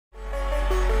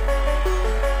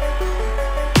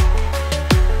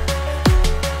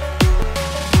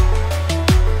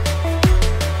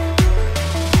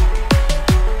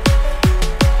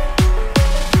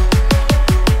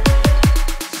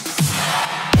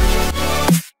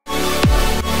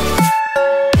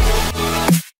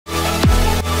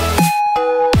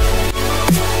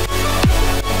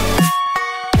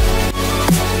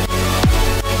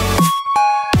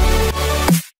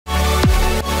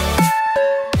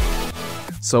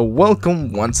So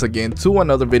welcome once again to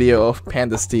another video of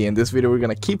Panda's Tea. In this video we're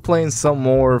gonna keep playing some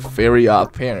more Very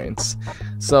Odd Parents.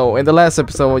 So in the last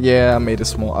episode, yeah, I made a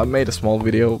small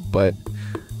video, but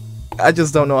I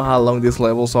just don't know how long these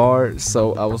levels are,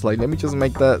 so I was like, let me just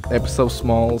make that episode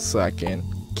small so I can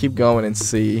keep going and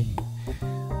see.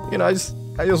 You know, I just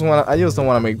don't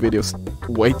want to make videos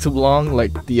way too long,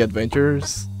 like the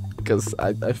adventures, because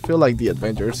I feel like the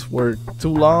adventures were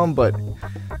too long, but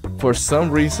for some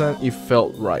reason it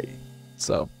felt right.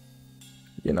 So,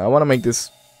 you know, I want to make this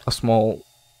I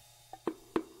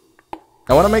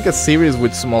want to make a series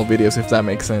with small videos, if that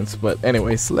makes sense. But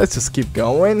anyways, let's just keep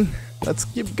going. Let's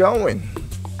keep going.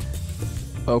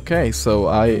 Okay, so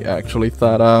I actually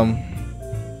thought, I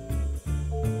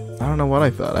don't know what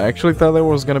I thought. I actually thought there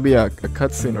was gonna be a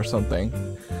cutscene or something.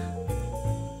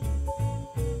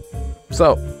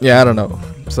 So, yeah, I don't know.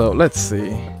 So, let's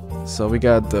see. So, we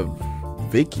got the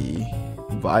Vicky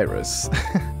virus.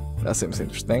 That seems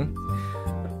interesting.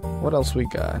 What else we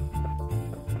got?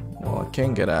 Well, I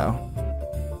can't get out.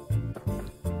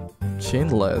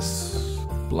 Chinless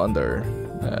blunder.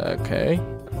 Okay.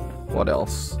 What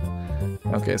else?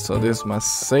 Okay, so this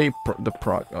must say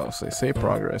say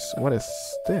progress. What is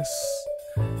this?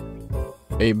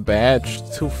 A badge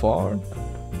too far?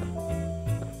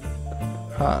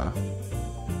 Huh.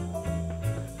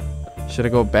 Should I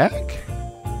go back?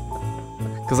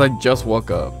 Because I just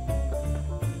woke up.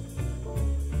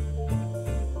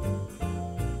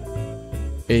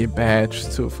 A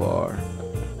badge too far.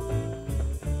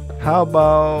 How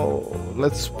about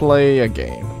let's play a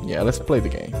game? Yeah, let's play the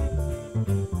game.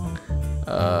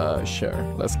 Sure,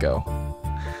 let's go.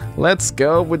 Let's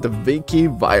go with the Vicky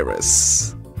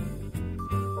virus.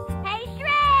 Hey,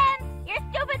 Shrimp! Your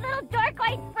stupid little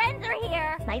dorkoid friends are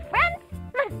here. My friends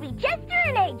must be Jester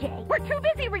and AJ. We're too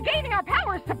busy regaining our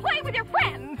powers to play with your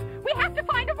friends. We have to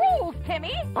find the rules,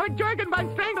 Timmy. Or Jorgen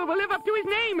von Strangle will live up to his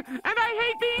name, and I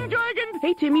hate being Jorgen.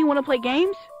 Hey, Timmy, want to play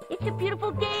games? It's a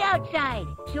beautiful day outside,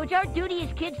 so it's our duty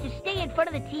as kids to stay in front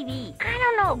of the TV. I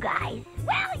don't know, guys.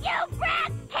 Will you,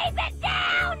 Brad, keep it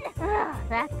down? Ugh,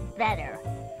 that's better.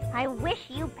 I wish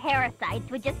you parasites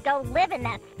would just go live in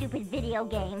that stupid video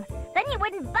game. Then you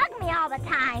wouldn't bug me all the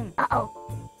time. Uh-oh.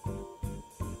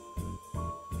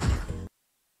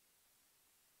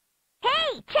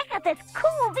 Hey, check out this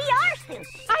cool VR suit.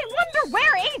 I wonder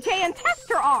where AJ and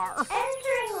Tester are.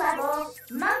 Entering level,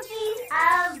 Monkeys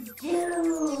of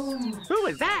Doom. Who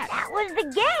is that? That was the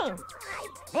game, I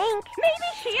think. Maybe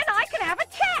she and I can have a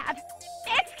chat.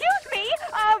 Excuse me,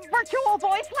 virtual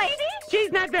voice lady?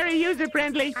 She's not very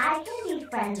user-friendly. I can be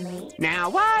friendly. Now,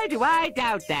 why do I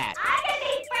doubt that? I can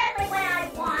be friendly when I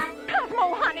want.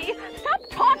 Cosmo, honey, stop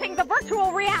taunting the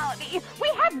virtual reality. We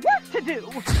have work to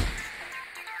do.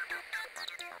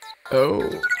 Oh,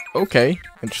 okay,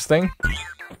 interesting.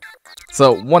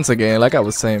 So once again, like I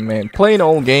was saying, man, playing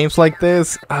old games like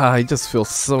this, it just feels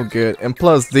so good. And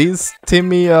plus, this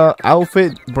Timmy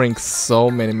outfit brings so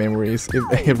many memories.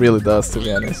 It really does, to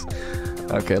be honest.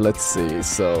 Okay, let's see.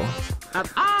 So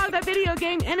of all the video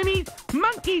game enemies,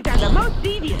 monkeys are the most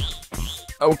devious.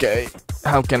 Okay,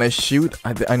 how can I shoot?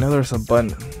 I know there's a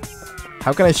button.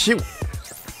 How can I shoot?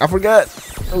 I forgot.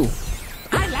 Ooh.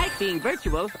 I like being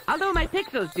virtual, although my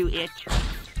pixels do itch.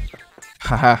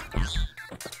 Haha.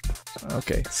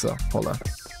 Okay, so hold on.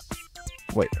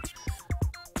 Wait.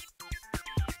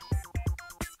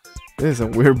 This is a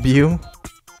weird view.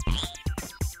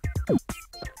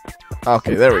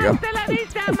 Okay, there we go. Hasta la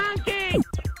vista, monkey!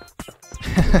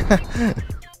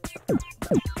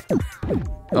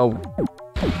 Oh,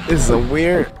 this is a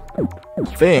weird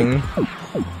thing.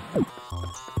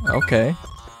 Okay.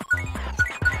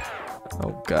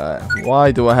 Oh god,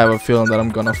 why do I have a feeling that I'm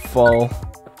gonna fall?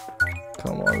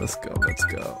 Come on, let's go, let's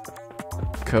go.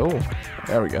 Cool,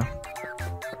 there we go.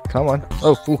 Come on.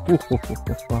 Oh, okay.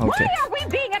 Why are we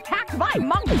being attacked by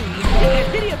monkeys? These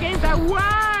video games are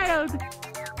wild!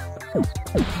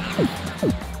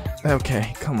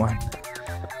 Okay, come on.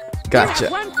 Gotcha.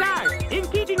 1 star, in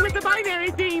keeping with the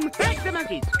binary theme. Back the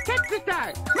monkeys, catch the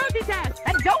star, multitask,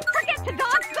 and don't forget to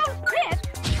dodge those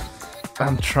pits!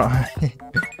 I'm trying.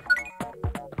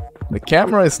 The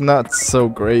camera is not so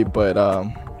great, but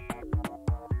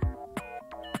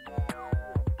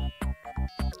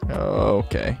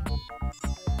okay.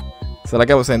 So like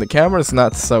I was saying, the camera is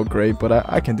not so great, but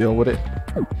I can deal with it.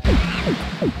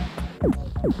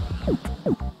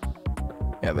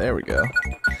 Yeah, there we go.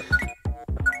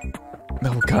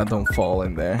 Oh god, don't fall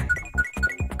in there.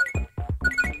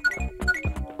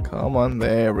 Come on,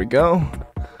 there we go.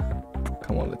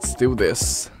 Come on, let's do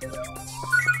this.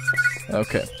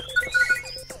 Okay.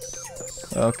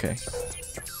 Okay.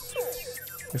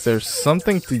 Is there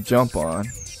something to jump on?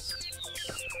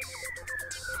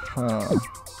 Huh.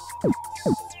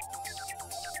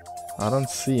 I don't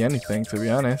see anything, to be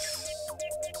honest.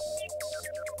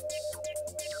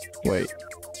 Wait.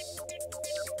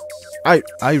 I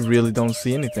really don't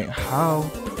see anything. How?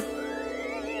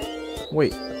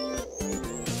 Wait.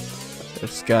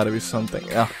 There's gotta be something.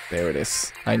 Ah, there it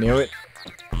is. I knew it.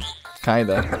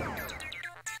 Kinda.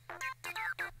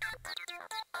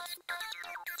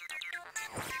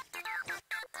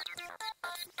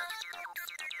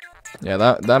 Yeah,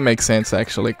 that makes sense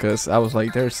actually, because I was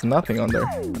like, there's nothing under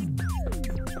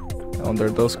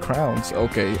those crowns.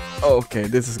 Okay, okay,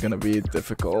 this is gonna be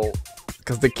difficult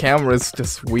because the camera is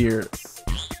just weird.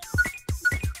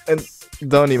 And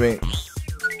don't even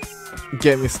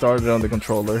get me started on the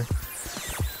controller.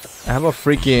 I have a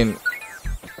freaking...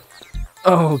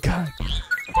 Oh god.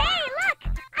 Hey, look!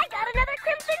 I got another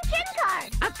Crimson Chin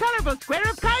card! A colorful square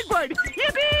of cardboard!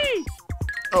 Yippee!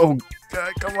 Oh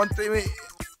god, come on, Timmy.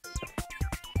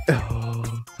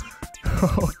 Oh,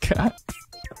 oh god.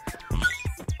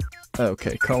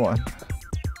 Okay, come on.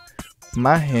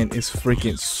 My hand is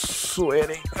freaking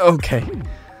sweating. Okay.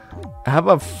 I have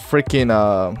a freaking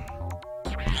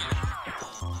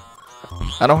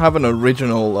I don't have an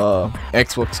original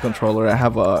Xbox controller. I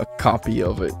have a copy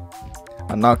of it.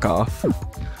 A knockoff.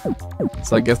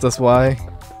 So I guess that's why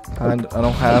I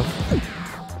don't have...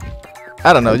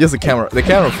 I don't know, just the camera. The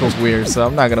camera feels weird, so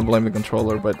I'm not gonna blame the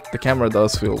controller, but the camera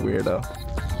does feel weird though.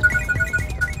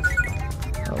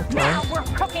 Okay. Now we're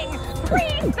cooking!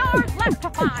 3 stars left to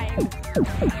find!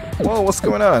 Whoa, what's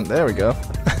going on? There we go.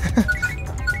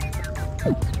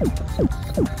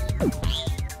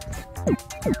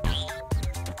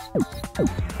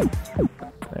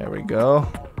 There we go.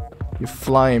 You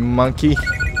flying monkey.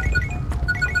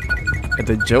 And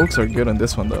the jokes are good on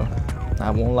this one though. I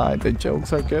won't lie, the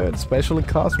jokes are good, especially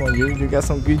Cosmo. You got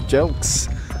some good jokes.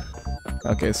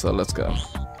 Okay, so let's go.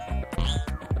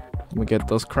 We get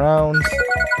those crowns.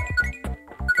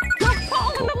 Don't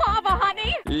fall in the lava,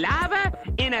 honey! Lava?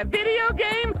 In a video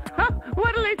game? Huh,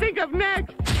 what'll they think of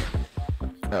next?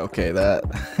 Okay, that...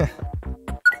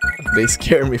 They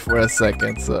scared me for a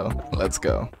second, so let's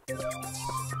go.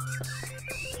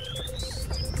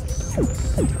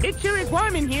 It sure is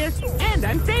warm in here, and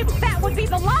unstable. That would be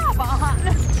the lava, hun.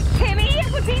 Timmy,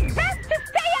 it would be best to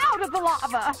stay out of the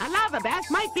lava. A lava bath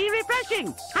might be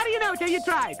refreshing. How do you know till you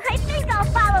tried? I think I'll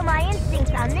follow my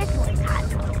instincts on this one,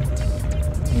 Cosmo.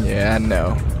 Yeah, I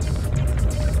know.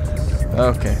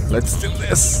 Okay, let's do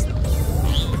this.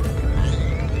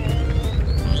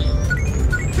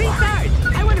 3 stars.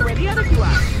 I wonder where the other 2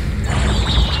 are.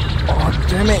 Oh,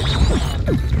 damn it.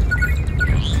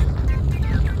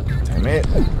 Damn it.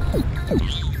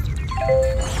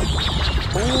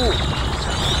 Ooh.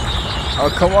 Oh,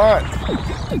 come on.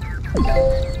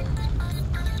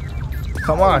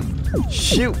 Come on.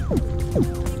 Shoot.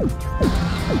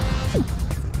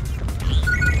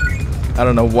 I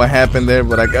don't know what happened there,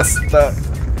 but I got stuck.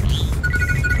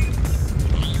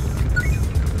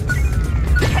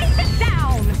 Take it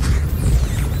down.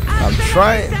 I'm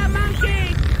trying.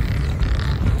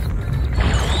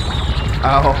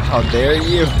 Oh, how dare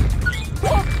you.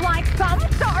 Looks like some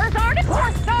stars aren't.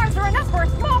 4 stars are enough for a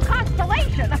small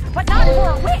constellation, but not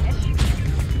for a wish.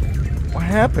 What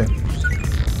happened?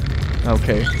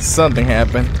 Okay, something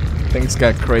happened. Things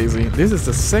got crazy. This is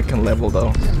the 2nd level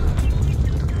though.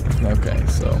 Okay,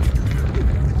 so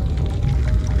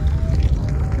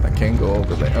I can't go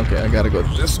over there. Okay, I gotta go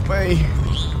this way.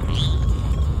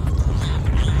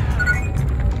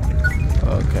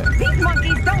 Okay. These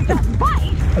monkeys don't just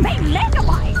bite, they mega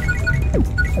bite.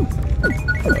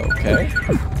 Okay.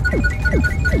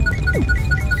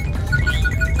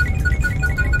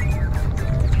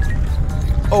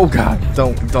 Oh god,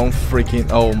 don't freaking,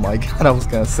 oh my god, I was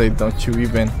gonna say don't you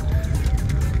even.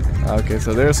 Okay,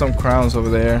 so there's some crowns over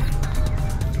there.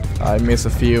 I missed a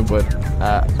few, but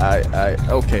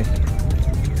okay.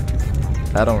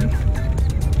 I don't,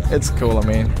 it's cool, I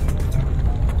mean.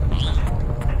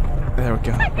 There we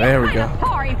go, there we go.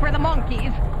 Sorry for the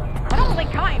monkeys, but only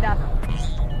kinda.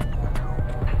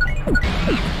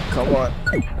 Come on.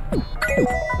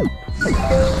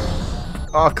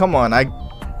 Oh, come on, I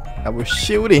was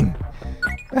shooting.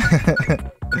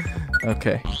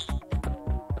 Okay.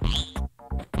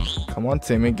 Come on,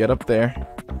 Timmy, get up there.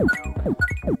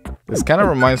 This kind of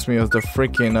reminds me of the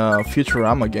freaking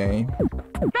Futurama game.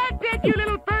 That's it, you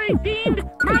little furry fiend!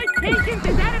 My patience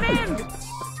is at an end!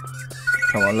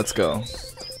 Come on, let's go.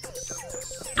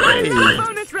 Hey. Hey.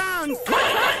 Bonus round!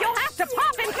 You'll have to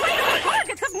pop inflatable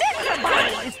targets of ninja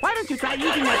bodies! Why don't you try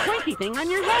using that pointy thing on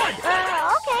your head?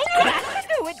 Okay. That should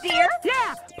do it! dear.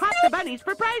 Yeah, pop the bunnies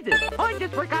for prizes, or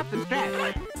just work off some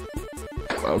stress.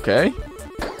 Okay.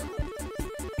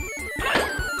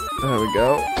 There we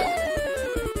go.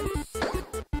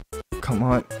 Come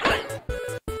on.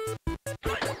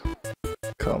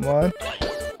 Come on.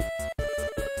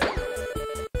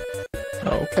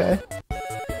 Okay.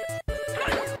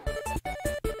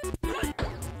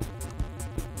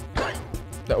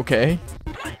 Okay.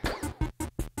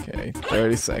 Okay,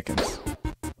 30 seconds.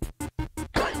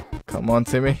 Come on,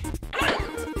 Timmy.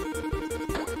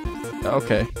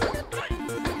 Okay.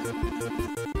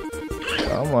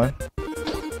 Come on.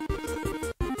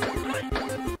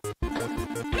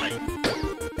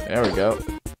 There we go.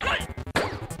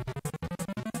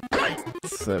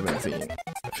 17.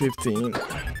 15.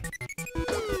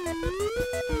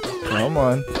 Come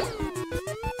on.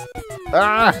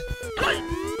 Ah!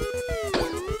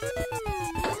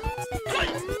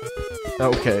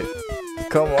 Okay.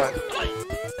 Come on.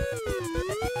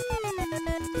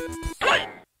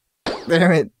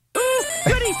 Damn it. Ooh,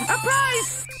 goody, a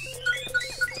prize!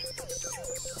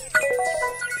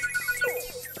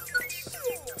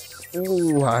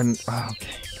 Ooh,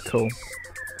 okay, cool.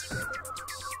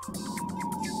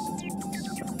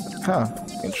 Huh,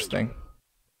 interesting.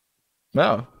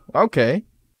 No, okay.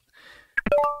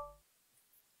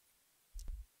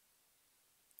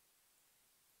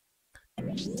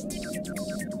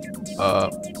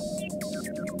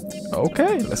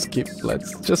 Okay, let's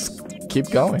just keep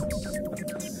going.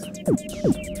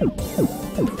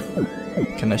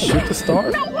 Can I shoot the star?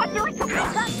 No wonder I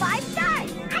got 5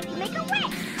 stars. I can make a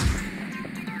wish.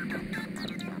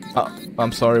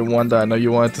 I'm sorry, Wanda. I know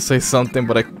you wanted to say something,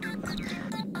 but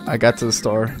I got to the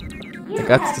star. I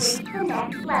got to the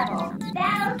next level.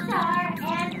 Battlestar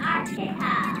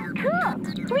Antarctica.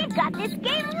 Cool. We've got this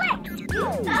game licked.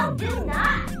 You so do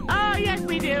not. Oh, yes,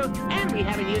 we do. And we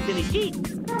haven't used any cheats.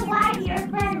 So why do your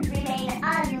friends remain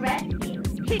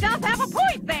unrescued? She does have a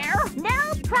point there.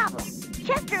 No problem.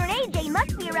 Chester and AJ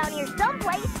must be around here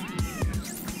someplace.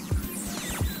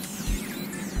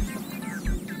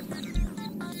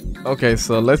 Okay,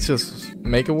 so let's just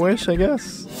make a wish, I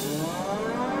guess.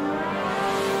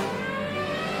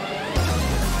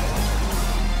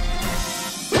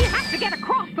 We have to get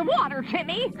across the water,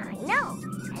 Timmy. I know.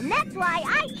 And that's why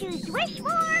I choose to wish for...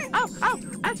 Oh,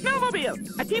 a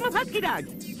snowmobile. A team of husky dogs.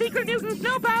 Secret mutant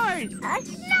snow powers. a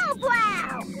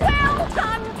snowplow. Well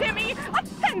done, Timmy. A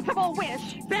sensible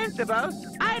wish. Sensible?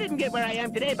 I didn't get where I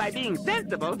am today by being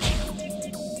sensible.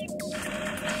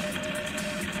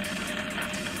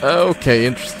 Okay,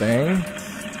 interesting.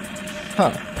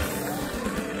 Huh.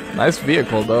 Nice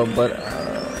vehicle though, but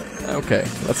okay,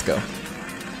 let's go.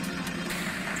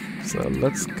 So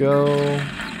let's go.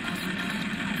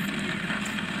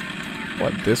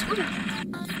 What, this one?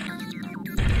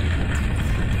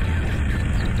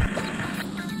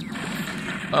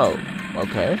 Oh,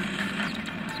 okay.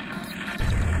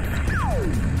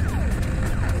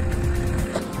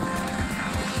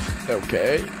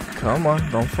 Okay, come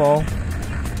on, don't fall.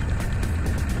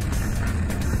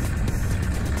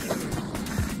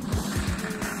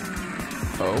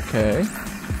 Okay.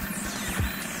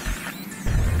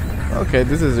 Okay,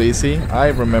 this is easy. I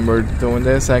remember doing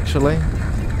this actually.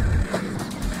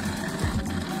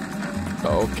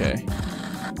 Okay.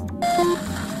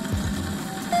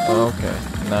 Okay,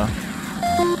 no.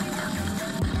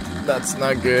 That's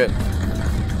not good.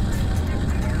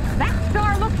 That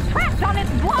star looks trapped on its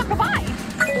block of ice.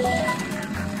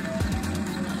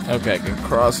 Okay, I can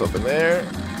cross over there.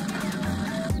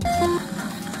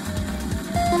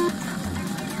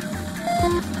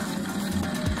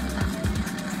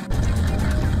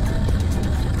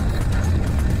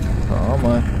 Come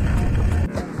on.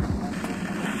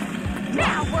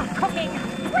 Now we're cooking.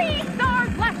 3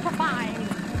 stars left to find.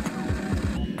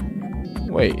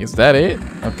 Wait, is that it?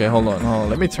 Okay, hold on.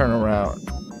 Let me turn around.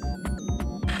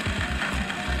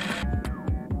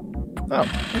 Oh,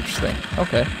 interesting.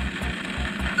 Okay.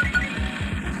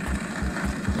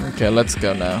 Okay, let's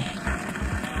go now.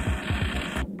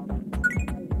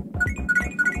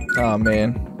 Oh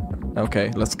man. Okay,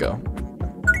 let's go.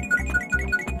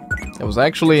 I was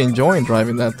actually enjoying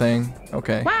driving that thing.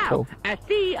 Okay, Wow, cool. a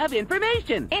sea of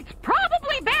information. It's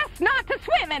probably best not to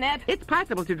swim in it. It's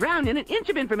possible to drown in an inch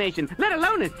of information, let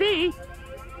alone a sea.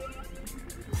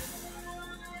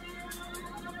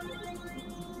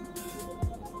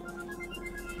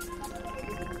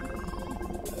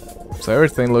 So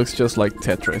everything looks just like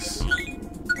Tetris.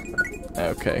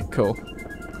 Okay, cool.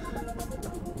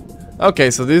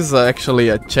 Okay, so this is actually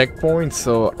a checkpoint,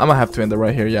 so I'm gonna have to end it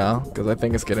right here, yeah, because I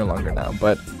think it's getting longer now.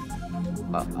 But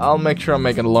I'll make sure I'm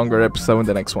making a longer episode in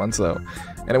the next one. So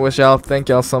Anyways, y'all, thank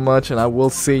y'all so much, and I will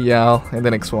see y'all in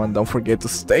the next one. Don't forget to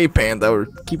stay panda or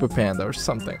keep a panda or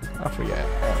something. I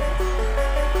forget.